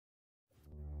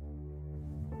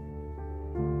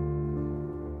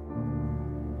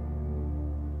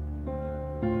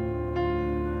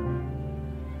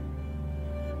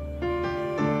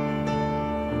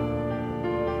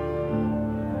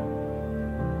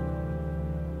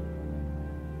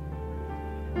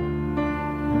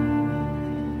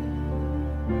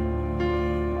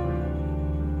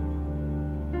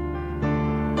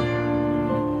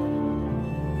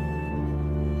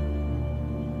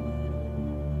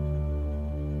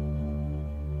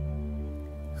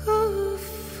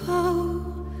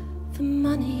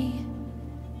money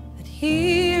that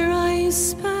here I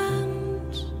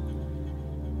spent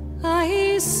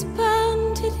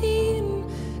it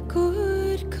in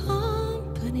good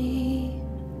company,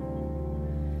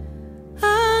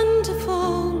 and of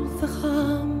all the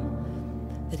harm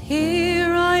that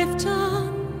here I've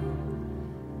done,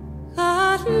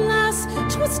 at last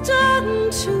 'twas done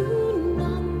to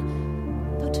none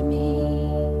but me.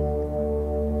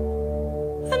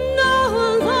 And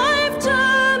all I've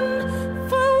done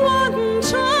for want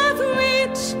of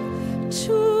wit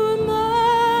to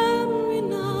memory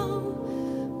now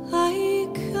I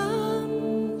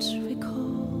can't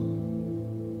recall.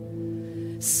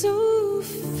 So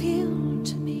fill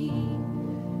to me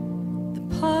the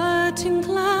parting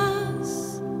glass.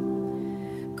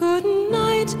 Good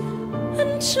night,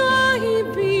 and joy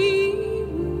be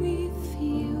with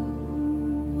you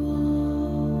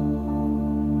all.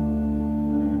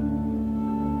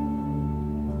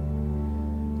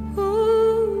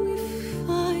 Oh, if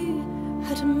I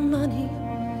had money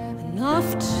enough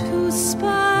to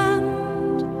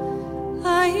spend,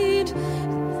 I'd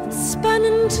spend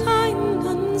in time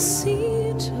and see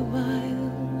it a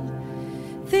while.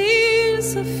 There's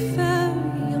a fair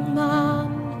young man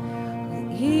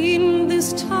in this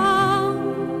town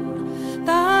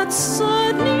that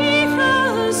suddenly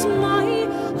has my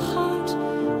heart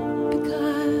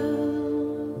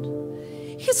beguiled.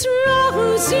 His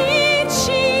rosy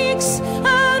cheeks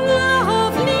and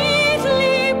lovely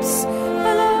lips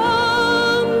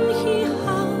alone, he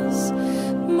has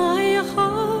my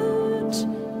heart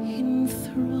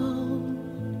enthralled.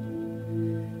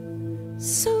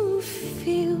 So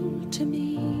fill to me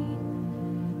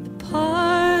the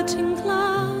parting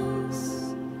glass.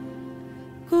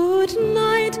 Good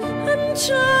night, and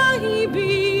joy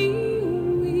be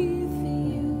with you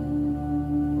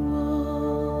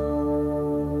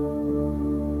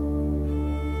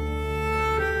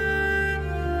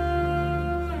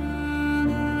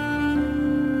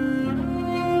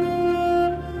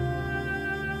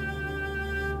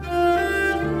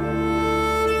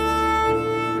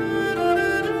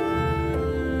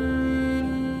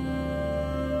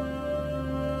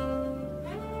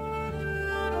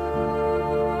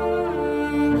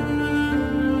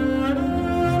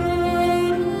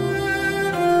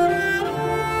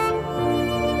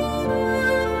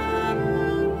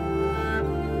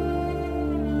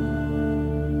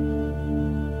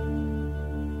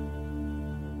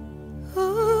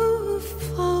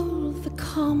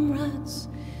comrades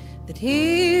that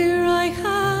here I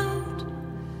had,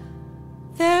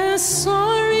 they're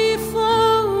sorry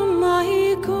for my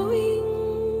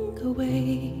going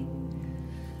away,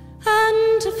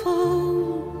 and of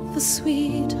all the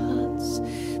sweethearts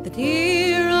that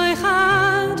here I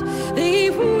had, they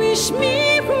wish me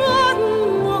one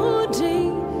more day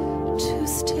to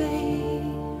stay.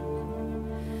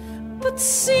 But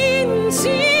since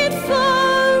it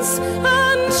falls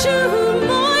unto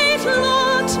my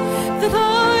lot that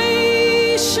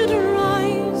I should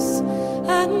rise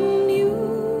and you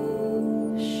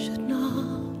should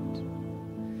not,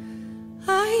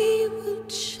 I will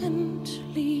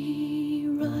gently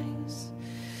rise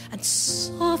and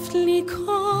softly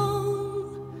call,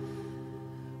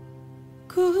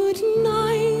 good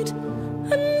night,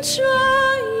 and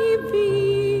joy be